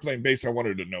first started playing bass, I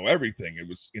wanted to know everything. It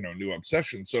was, you know, new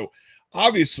obsession. So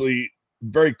obviously,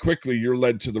 very quickly, you're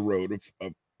led to the road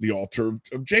of the altar of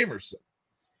Jamerson.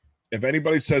 If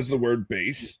anybody says the word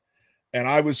bass, and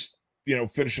I was, you know,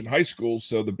 finishing high school,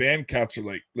 so the band cats are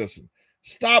like, listen,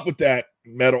 stop with that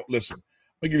metal. Listen,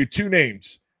 I'll give you two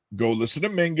names. Go listen to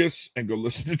Mingus and go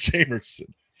listen to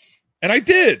Jamerson. And I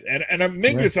did. And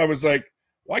Mingus, I was like,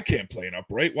 well, I can't play an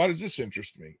upright. Why does this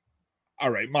interest me? All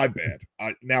right, my bad.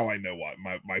 Now I know why,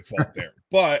 my fault there.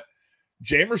 But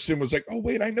Jamerson was like, oh,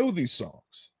 wait, I know these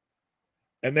songs.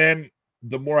 And then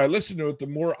the more I listened to it, the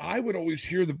more I would always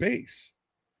hear the bass.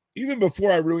 Even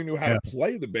before I really knew how to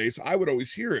play the bass, I would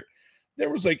always hear it.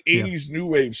 There was like 80s new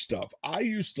wave stuff. I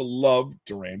used to love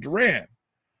Duran Duran.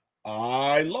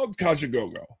 I loved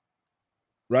Kajagogo.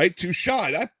 Right? Too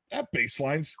Shy. That bass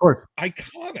line's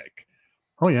iconic.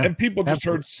 Oh, yeah. And people just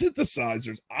heard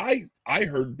synthesizers. I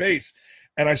heard bass.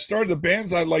 And I started the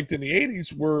bands I liked in the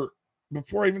 80s were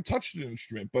before I even touched an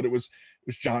instrument, but it was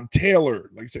John Taylor,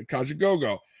 like I said,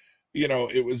 Kajagogo. You know,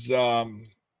 it was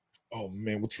oh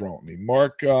man, what's wrong with me?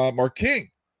 Mark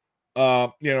King.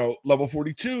 You know, Level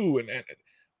 42 and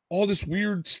all this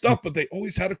weird stuff, but they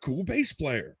always had a cool bass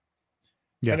player.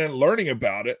 Yeah. And then learning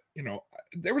about it, you know,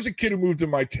 there was a kid who moved to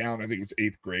my town, I think it was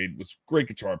 8th grade, was a great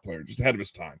guitar player, just ahead of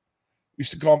his time. We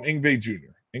used to call him Yngwie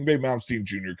Jr., Yngwie Malmsteen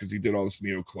Jr., because he did all this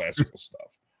neoclassical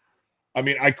stuff. I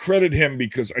mean, I credit him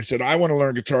because I said, I want to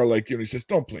learn guitar like you. And he says,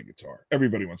 don't play guitar.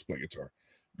 Everybody wants to play guitar.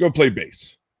 Go play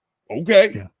bass. Okay.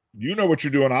 Yeah. You know what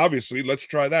you're doing, obviously. Let's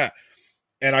try that.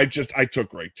 And I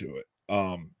took right to it.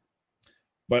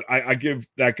 But I give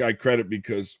that guy credit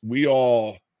because we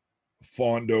all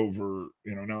fawned over,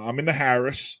 you know, now I'm in the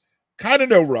Harris, kind of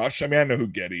know Rush. I mean, I know who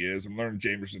Geddy is. I'm learning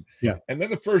Jamerson. Yeah. And then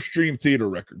the first Dream Theater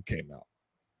record came out.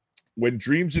 When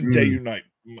Dreams and Day Unite.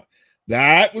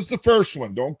 That was the first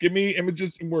one. Don't give me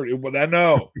images and words. Well, I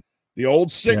know. The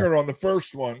old singer on the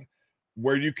first one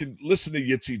where you can listen to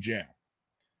Yitzy Jam.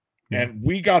 And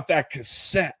we got that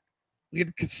cassette. We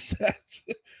had cassettes.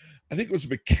 I think it was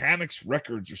Mechanics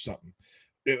Records or something.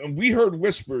 And we heard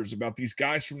whispers about these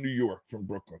guys from New York, from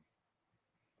Brooklyn.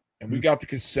 And we got the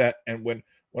cassette. And when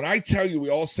I tell you we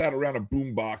all sat around a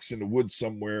boombox in the woods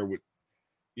somewhere with,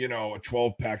 you know, a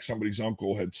 12-pack, somebody's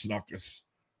uncle had snuck us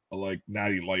a, like,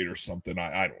 Natty Light or something.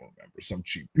 I don't remember, some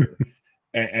cheap beer.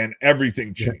 and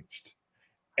everything changed.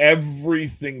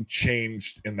 Everything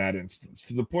changed in that instance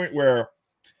to the point where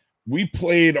we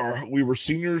were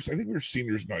seniors. I think we were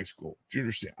seniors in high school,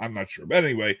 junior senior. I'm not sure. But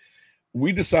anyway,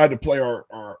 we decided to play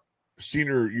our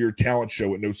senior year talent show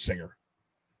with no singer.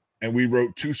 And we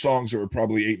wrote 2 songs that were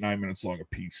probably 8-9 minutes long a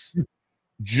piece,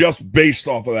 just based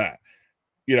off of that.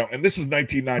 You know, and this is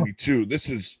 1992. This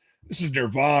is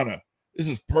Nirvana. This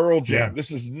is Pearl Jam. Yeah.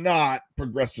 This is not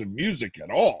progressive music at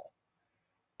all.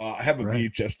 I have a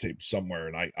VHS tape somewhere,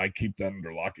 and I keep that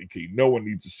under lock and key. No one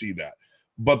needs to see that.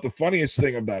 But the funniest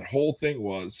thing of that whole thing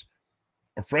was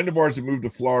a friend of ours had moved to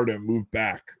Florida and moved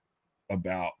back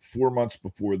about 4 months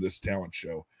before this talent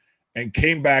show and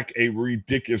came back a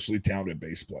ridiculously talented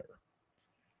bass player.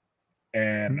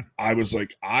 And I was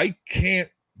like, I can't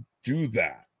do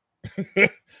that.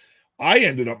 I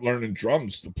ended up learning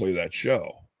drums to play that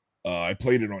show. I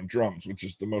played it on drums, which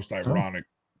is the most ironic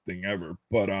thing ever.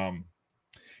 But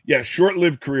yeah,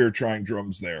 short-lived career trying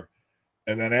drums there.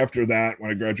 And then after that,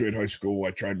 when I graduated high school,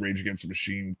 I tried Rage Against the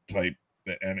Machine type.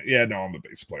 And yeah, no, I'm a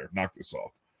bass player. Knock this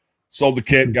off. Sold the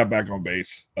kit, got back on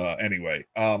bass. Anyway,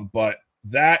 but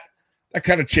that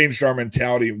kind of changed our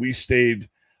mentality, and we stayed.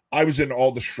 I was in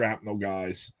all the shrapnel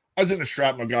guys. I was in the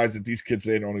shrapnel guys that these kids,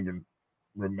 they don't even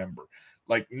remember.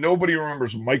 Like, nobody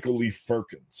remembers Michael Lee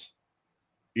Firkins.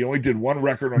 He only did one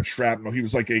record on shrapnel. He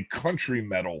was like a country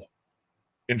metal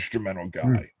instrumental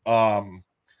guy.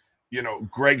 You know,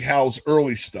 Greg Howell's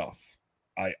early stuff.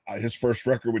 His first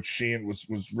record with Sheehan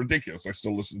was ridiculous. I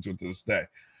still listen to it to this day.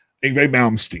 Yngwie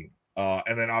Malmsteen.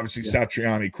 And then obviously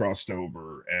Satriani crossed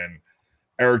over, and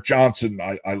Eric Johnson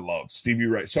I love. Stevie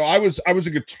Ray. So I was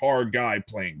a guitar guy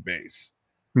playing bass.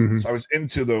 So I was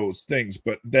into those things.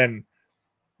 But then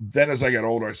as I got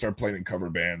older, I started playing in cover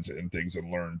bands and things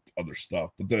and learned other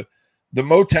stuff. But the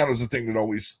Motown was the thing that I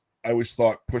always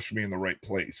thought pushed me in the right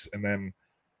place. And then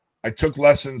I took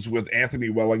lessons with Anthony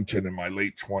Wellington in my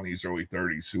late 20s, early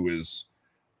 30s, who was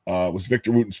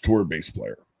Victor Wooten's tour bass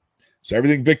player. So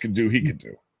everything Vic could do, he could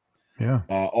do. Yeah.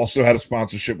 Also had a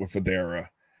sponsorship with Federa.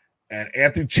 And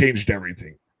Anthony changed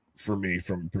everything for me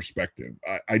from perspective.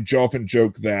 I often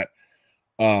joke that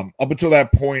up until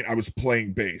that point, I was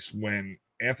playing bass. When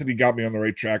Anthony got me on the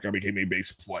right track, I became a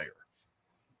bass player.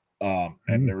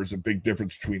 And there was a big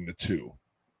difference between the two.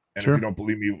 And if you don't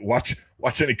believe me, watch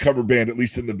any cover band, at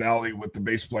least in the Valley, with the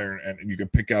bass player, and you can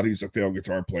pick out he's a failed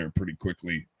guitar player pretty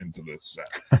quickly into this set.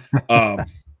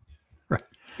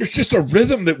 There's just a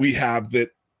rhythm that we have that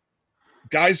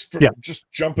guys from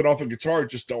just jumping off a guitar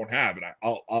just don't have, and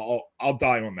I'll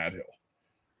die on that hill.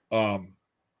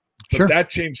 But that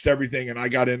changed everything, and I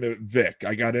got into Vic.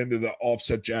 I got into the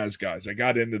offset jazz guys. I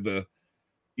got into the,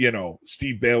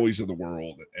 Steve Bailey's of the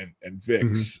world and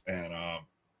Vic's, and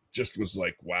just was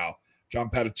like, wow. John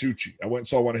Patitucci. I went and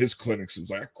saw one of his clinics. It was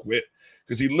like, I quit,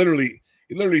 because he literally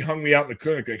hung me out in the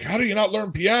clinic like, how do you not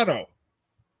learn piano?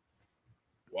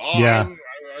 Well,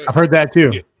 I've heard that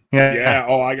too. Yeah.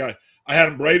 Oh, I had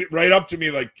him right up to me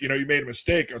like, you made a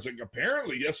mistake. I was like,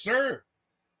 apparently, yes, sir.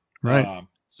 Right.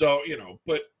 So,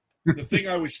 but the thing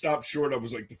I always stopped short of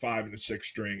was like the 5 and the 6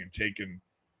 string, and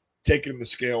taking the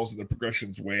scales and the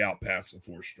progressions way out past the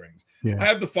 4 strings. I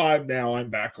have the 5 now. I'm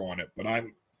back on it, but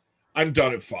I'm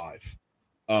done at 5.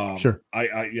 But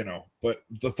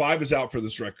the 5 is out for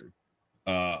this record.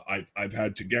 I've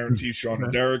had to guarantee Sean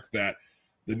and Derek that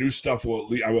the new stuff I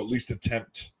will at least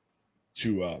attempt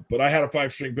to. But I had a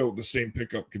 5-string built with the same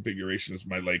pickup configuration as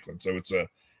my Lakeland, so it's a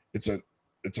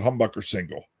humbucker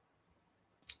single.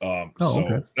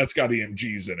 That's got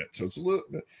EMGs in it, so it's a little.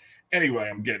 Anyway,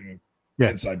 I'm getting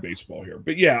inside baseball here,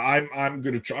 but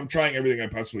I'm trying everything I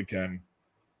possibly can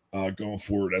going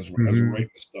forward as we're writing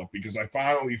this stuff, because I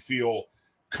finally feel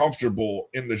comfortable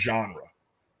in the genre.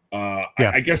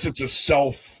 I guess it's a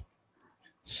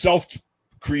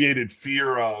self-created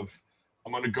fear of,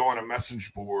 I'm going to go on a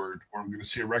message board, or I'm going to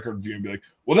see a record review and be like,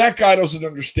 well, that guy doesn't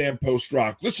understand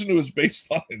post-rock. Listen to his bass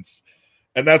lines.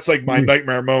 And that's like my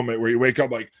nightmare moment where you wake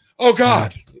up like, oh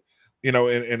God, in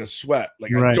a sweat.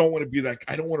 Like, I don't want to be that.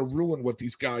 I don't want to ruin what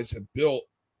these guys have built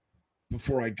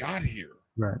before I got here.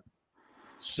 Right.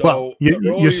 So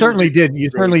you certainly did. You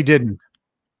certainly didn't.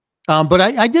 But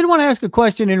I did want to ask a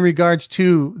question in regards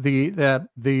to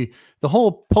the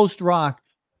whole post-rock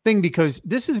thing, because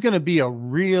this is going to be a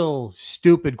real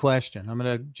stupid question.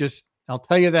 I'll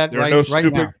tell you that right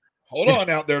now. Hold on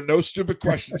now. There are no stupid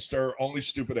questions. There are only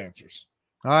stupid answers.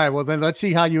 All right. Well, then let's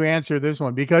see how you answer this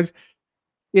one, because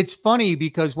it's funny,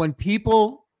 because when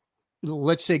people,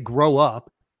 let's say, grow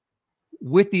up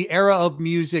with the era of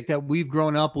music that we've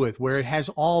grown up with, where it has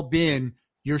all been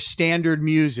your standard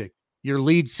music, your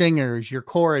lead singers, your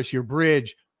chorus, your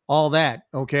bridge, all that.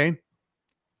 Okay.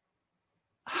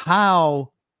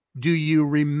 How do you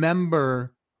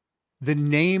remember the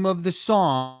name of the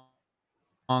song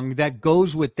that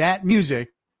goes with that music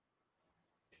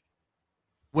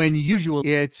when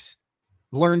usually it's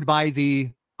learned by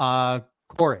the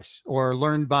chorus or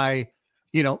learned by,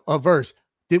 a verse?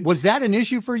 Was that an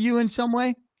issue for you in some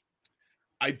way?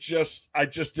 I just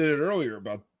did it earlier,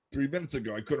 about 3 minutes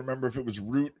ago. I couldn't remember if it was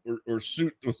Root or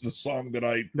Suit was the song that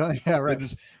I. No, yeah, right.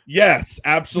 Yes,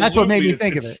 absolutely. That's what made me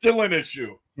think of it. It's still an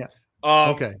issue. Yeah.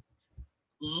 Okay.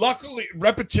 luckily,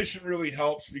 repetition really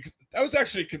helps, because that was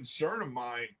actually a concern of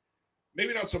mine.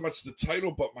 Maybe not so much the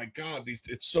title, but my God,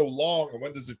 it's so long, and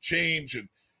when does it change?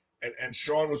 And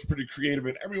Sean was pretty creative,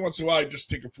 and every once in a while, I just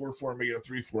take a 4/4 and make it a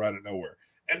 3/4 out of nowhere,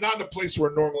 and not in a place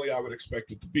where normally I would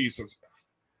expect it to be. So,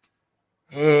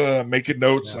 making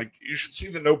notes, like, you should see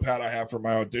the notepad I have for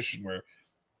my audition, where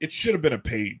it should have been a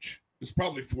page. It's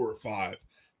probably 4 or 5,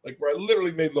 like, where I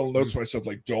literally made little notes to myself,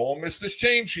 like, don't miss this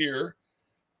change here,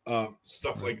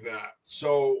 stuff like that.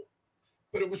 So.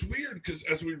 But it was weird, because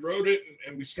as we wrote it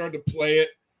and we started to play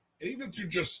it, and even through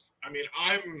just, I mean,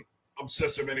 I'm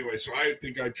obsessive anyway, so I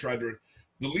think I tried to,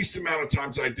 the least amount of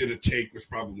times I did a take was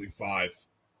probably 5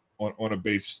 on a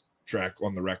bass track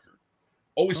on the record.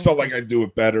 Always felt like I'd do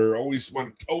it better. Always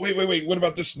went, oh, wait, what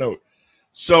about this note?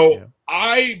 So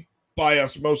I, by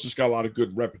osmosis, got a lot of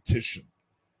good repetition.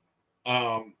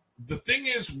 The thing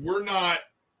is, we're not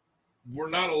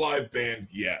a live band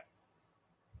yet.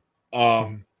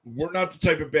 We're not the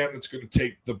type of band that's going to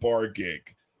take the bar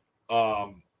gig,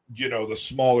 you know, the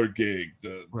smaller gig,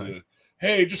 the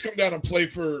hey, just come down and play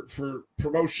for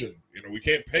promotion. You know, we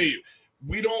can't pay you.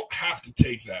 We don't have to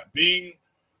take that. Being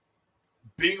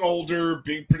older,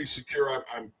 being pretty secure,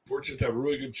 I'm fortunate to have a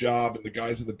really good job, and the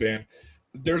guys in the band,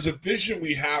 there's a vision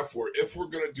we have for, if we're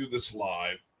going to do this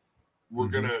live, we're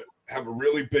going to have a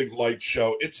really big light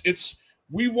show.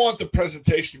 We want the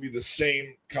presentation to be the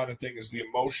same kind of thing as the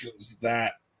emotions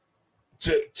that,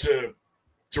 to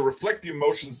reflect the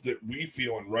emotions that we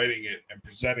feel in writing it and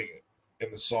presenting it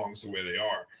in the songs the way they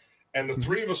are. And the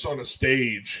three of us on a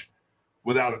stage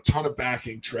without a ton of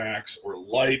backing tracks or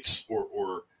lights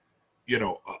or you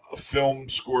know, a film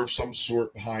score of some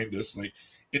sort behind us, like,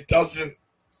 it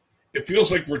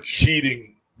feels like we're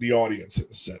cheating the audience in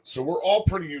a sense. So we're all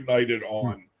pretty united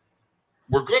on,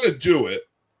 we're going to do it,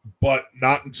 but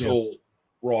not until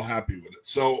we're all happy with it.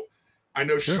 So I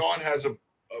know Sean has a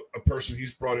person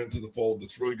he's brought into the fold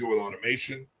that's really good with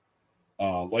automation,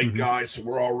 light guy. So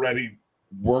we're already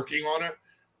working on it.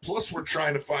 Plus, we're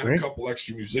trying to find a couple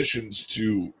extra musicians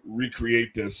to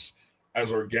recreate this as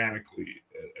organically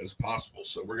as possible.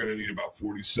 So we're going to need about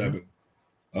 47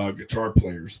 guitar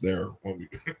players there when we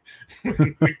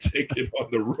take it on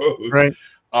the road. Right.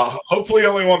 Hopefully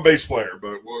only one bass player,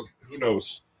 but well, who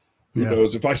knows? Who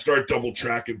knows? If I start double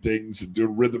tracking things and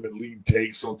doing rhythm and lead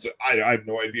takes, I have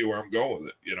no idea where I'm going with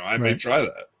it. You know, I may try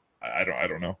that. I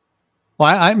don't know.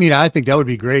 Well, I mean, I think that would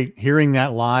be great, hearing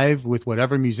that live with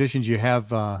whatever musicians you have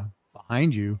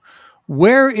behind you.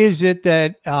 Where is it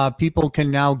that people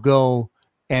can now go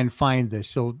and find this?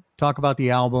 So talk about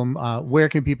the album. Where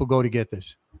can people go to get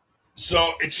this?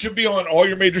 So it should be on all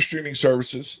your major streaming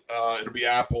services. It'll be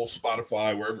Apple,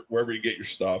 Spotify, wherever you get your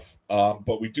stuff.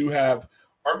 But we do have,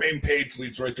 our main page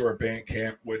leads right to our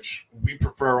Bandcamp, which we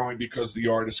prefer only because the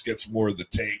artist gets more of the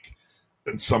take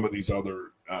than some of these other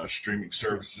streaming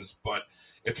services. But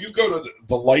if you go to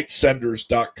the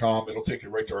lightsenders.com, it'll take you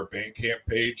right to our Bandcamp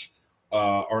page.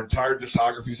 Our entire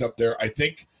discography's up there. I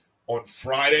think on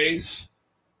Fridays,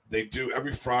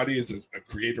 every Friday is a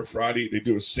Creator Friday. They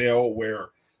do a sale where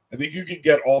I think you can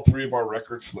get all 3 of our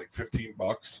records for like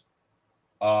 $15.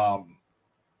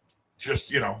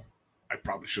 Just, you know, I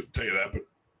probably shouldn't tell you that, but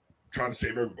trying to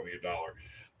save everybody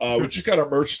 $1. We just got our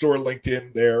merch store linked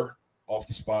in there off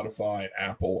the Spotify and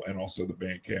Apple and also the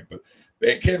Bandcamp. But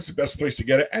Bandcamp's the best place to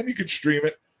get it, and you can stream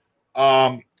it.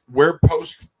 Where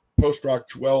Post Rock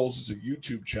Dwells is a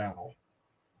YouTube channel,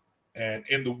 and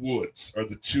In the Woods are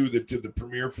the 2 that did the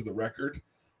premiere for the record.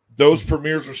 Those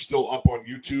premieres are still up on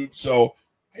YouTube. So,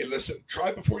 hey, listen,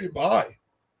 try before you buy.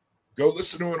 Go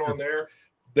listen to it on there.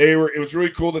 It was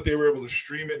really cool that they were able to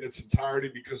stream it in its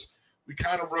entirety, because we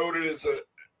kind of wrote it as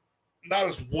not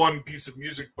as one piece of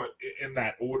music, but in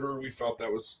that order. We felt that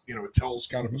was, you know, it tells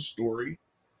kind of a story.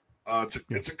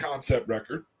 It's a concept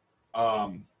record.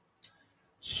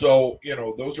 So, you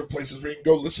know, those are places where you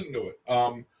can go listen to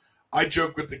it. I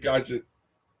joke with the guys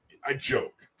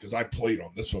because I played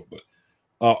on this one, but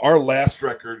our last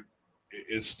record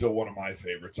is still one of my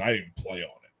favorites. I didn't play on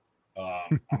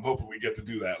it. I'm hoping we get to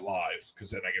do that live,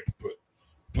 because then I get to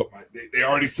put my. They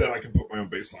already said I can put my own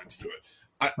bass lines to it.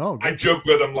 I joke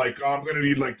with them like, I'm going to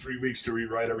need like 3 weeks to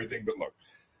rewrite everything. But look,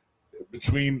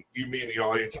 between you, me, and the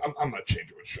audience, I'm not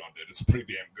changing what Sean did. It's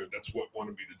pretty damn good. That's what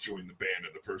wanted me to join the band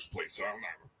in the first place. So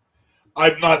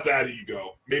I'm not that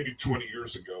ego. Maybe 20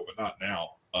 years ago, but not now.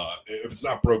 If it's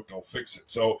not broke, don't fix it.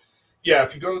 So yeah,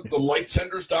 if you go to the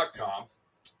lightsenders.com,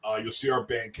 you'll see our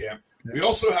Bandcamp. We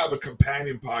also have a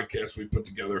companion podcast we put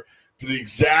together for the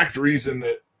exact reason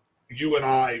that you and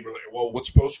I were like, well,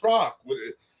 what's post rock?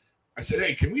 I said,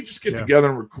 hey, can we just get together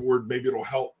and record? Maybe it'll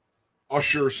help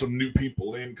usher some new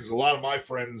people in, because a lot of my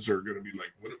friends are going to be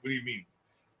like, what do you mean?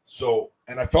 So,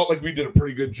 and I felt like we did a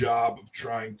pretty good job of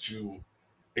trying to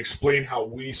explain how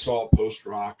we saw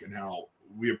post-rock and how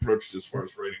we approached it as far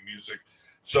as writing music.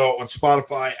 So on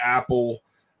Spotify, Apple,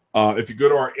 if you go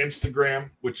to our Instagram,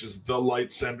 which is the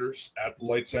Lightsenders, at the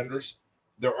Lightsenders,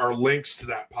 there are links to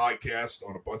that podcast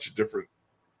on a bunch of different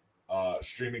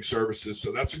streaming services.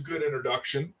 So that's a good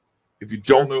introduction. If you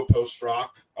don't know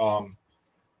post-rock,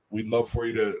 we'd love for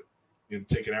you to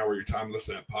take an hour of your time and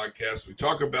listen to that podcast. We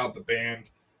talk about the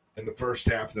band in the first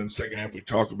half, and then second half we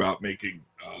talk about making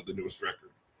the newest record.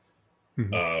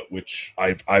 Which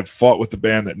I've fought with the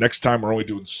band that next time we're only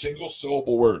doing single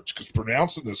syllable words, because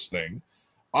pronouncing this thing,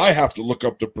 I have to look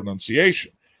up the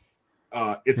pronunciation.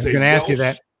 It's a Welsh, ask you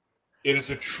that. It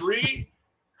is a tree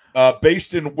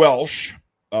based in Welsh.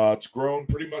 It's grown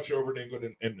pretty much over in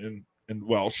England in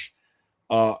Welsh,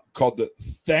 called the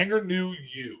Thangernew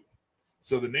Yew.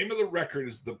 So the name of the record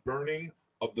is The Burning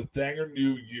of the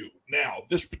Thangernew Yew. Now,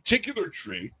 this particular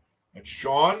tree, and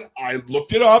Sean, I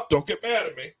looked it up, don't get mad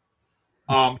at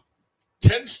me,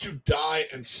 tends to die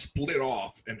and split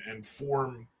off and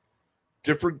form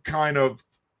different kind of,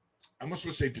 I almost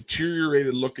want to say,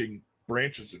 deteriorated looking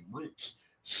branches and roots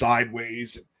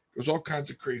sideways, and there's all kinds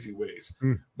of crazy ways.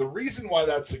 The reason why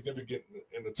that's significant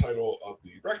in the title of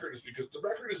the record is because the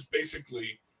record is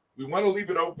basically, we want to leave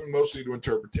it open mostly to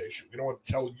interpretation. We don't want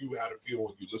to tell you how to feel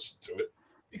when you listen to it,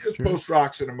 because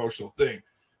post-rock's an emotional thing.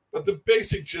 But the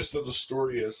basic gist of the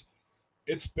story is,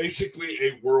 it's basically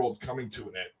a world coming to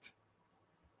an end,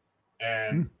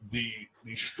 and the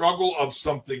struggle of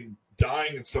something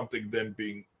dying and something then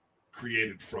being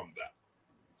created from that.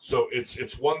 So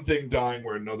it's one thing dying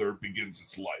where another begins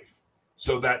its life.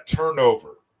 So that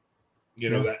turnover,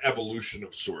 that evolution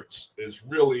of sorts is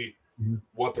really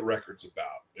what the record's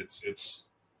about. It's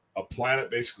a planet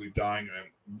basically dying,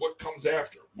 and what comes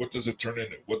after? What does it turn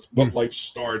into? What life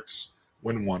starts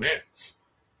when one ends?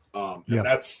 And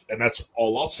that's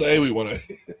all I'll say. We want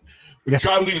to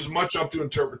try to leave as much up to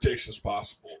interpretation as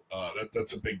possible.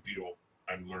 That's a big deal.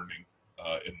 I'm learning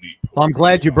in the. Well, I'm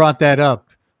glad you brought that up.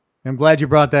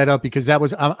 Because that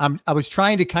was I was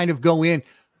trying to kind of go in.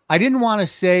 I didn't want to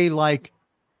say like,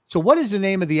 so what is the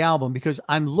name of the album? Because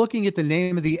I'm looking at the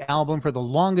name of the album for the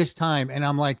longest time, and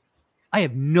I'm like, I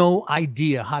have no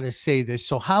idea how to say this.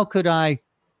 So how could I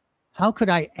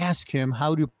ask him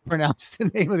how to pronounce the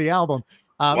name of the album?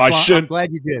 Well, I'm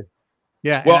glad you did.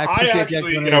 Yeah. Well, I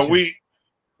actually,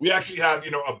 we actually have,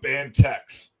 a band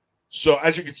text. So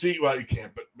as you can see, well, you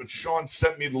can't, but Sean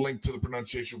sent me the link to the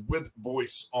pronunciation with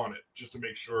voice on it, just to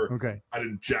make sure I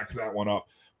didn't jack that one up.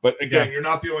 But again, you're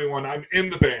not the only one. I'm in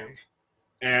the band,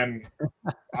 and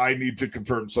I need to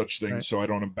confirm such things so I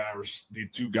don't embarrass the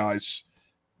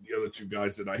other two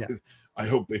guys that I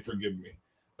hope they forgive me.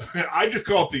 I just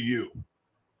call it the U.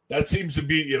 That seems to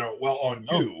be, on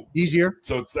you. Easier.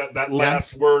 So it's that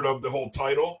last word of the whole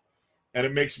title, and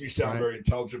it makes me sound very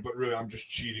intelligent, but really I'm just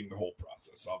cheating the whole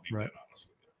process. I'll be dead honest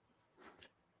with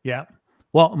you. Yeah.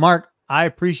 Well, Mark, I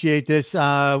appreciate this.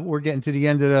 We're getting to the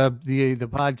end of the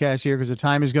podcast here because the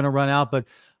time is going to run out, but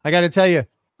I got to tell you,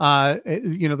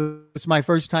 this is my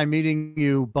first time meeting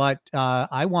you, but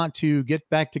I want to get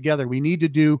back together. We need to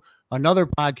do another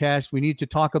podcast. We need to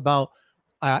talk about,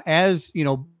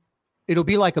 it'll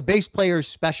be like a bass player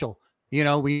special.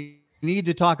 We need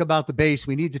to talk about the bass.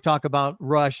 We need to talk about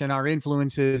Rush and our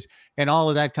influences and all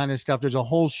of that kind of stuff. There's a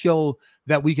whole show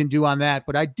that we can do on that.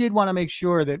 But I did want to make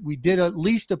sure that we did at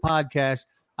least a podcast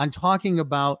on talking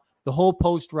about the whole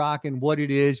post-rock and what it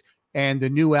is and the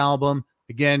new album.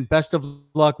 Again, best of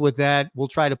luck with that. We'll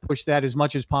try to push that as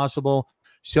much as possible.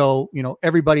 So,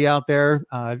 everybody out there,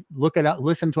 look it up,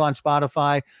 listen to on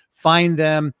Spotify, find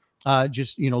them.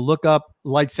 Just, look up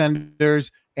Lightsenders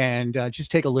and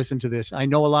just take a listen to this. I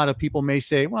know a lot of people may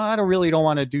say, well, I don't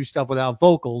want to do stuff without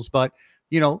vocals, but,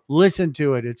 listen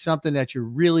to it. It's something that you're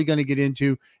really going to get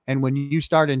into. And when you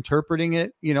start interpreting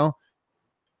it, you're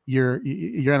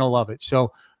going to love it.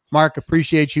 So Mark,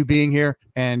 appreciate you being here.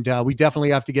 And we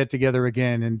definitely have to get together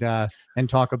again and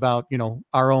talk about,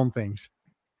 our own things.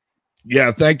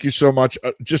 Yeah. Thank you so much.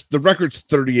 Just the record's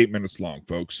 38 minutes long,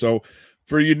 folks. So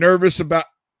for you nervous about,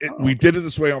 we did it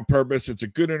this way on purpose. It's a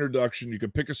good introduction. You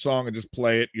can pick a song and just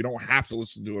play it. You don't have to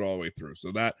listen to it all the way through.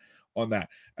 So that on that.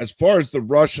 As far as the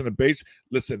Rush and the bass,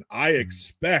 listen, I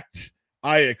expect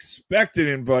an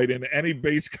invite into any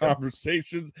bass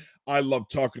conversations. I love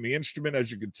talking the instrument.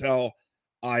 As you can tell,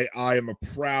 I am a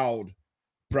proud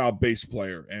bass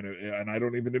player, and I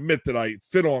don't even admit that I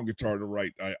fiddle on guitar to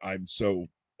write. I'm so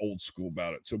old school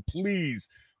about it. So please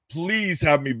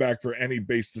have me back for any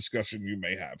bass discussion you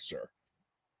may have, sir.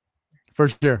 For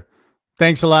sure.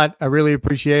 Thanks a lot. I really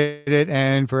appreciate it.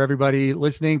 And for everybody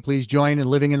listening, please join in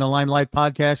Living in the Limelight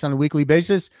podcast on a weekly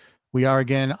basis. We are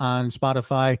again on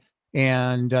Spotify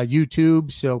and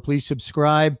YouTube. So please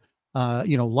subscribe,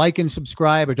 like and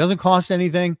subscribe. It doesn't cost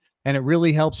anything, and it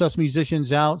really helps us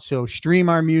musicians out. So stream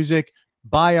our music,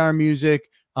 buy our music,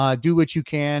 do what you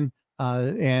can,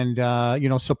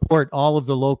 and support all of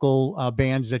the local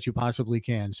bands that you possibly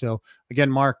can. So again,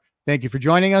 Mark, thank you for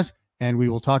joining us, and we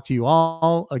will talk to you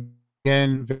all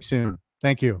again very soon.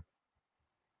 Thank you.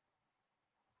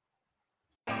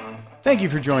 Thank you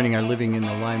for joining our Living in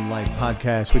the Limelight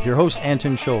podcast with your host,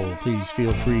 Anton Scholl. Please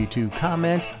feel free to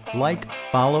comment, like,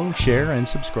 follow, share, and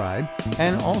subscribe,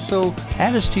 and also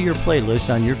add us to your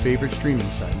playlist on your favorite streaming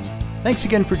sites. Thanks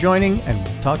again for joining, and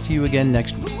we'll talk to you again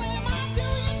next week.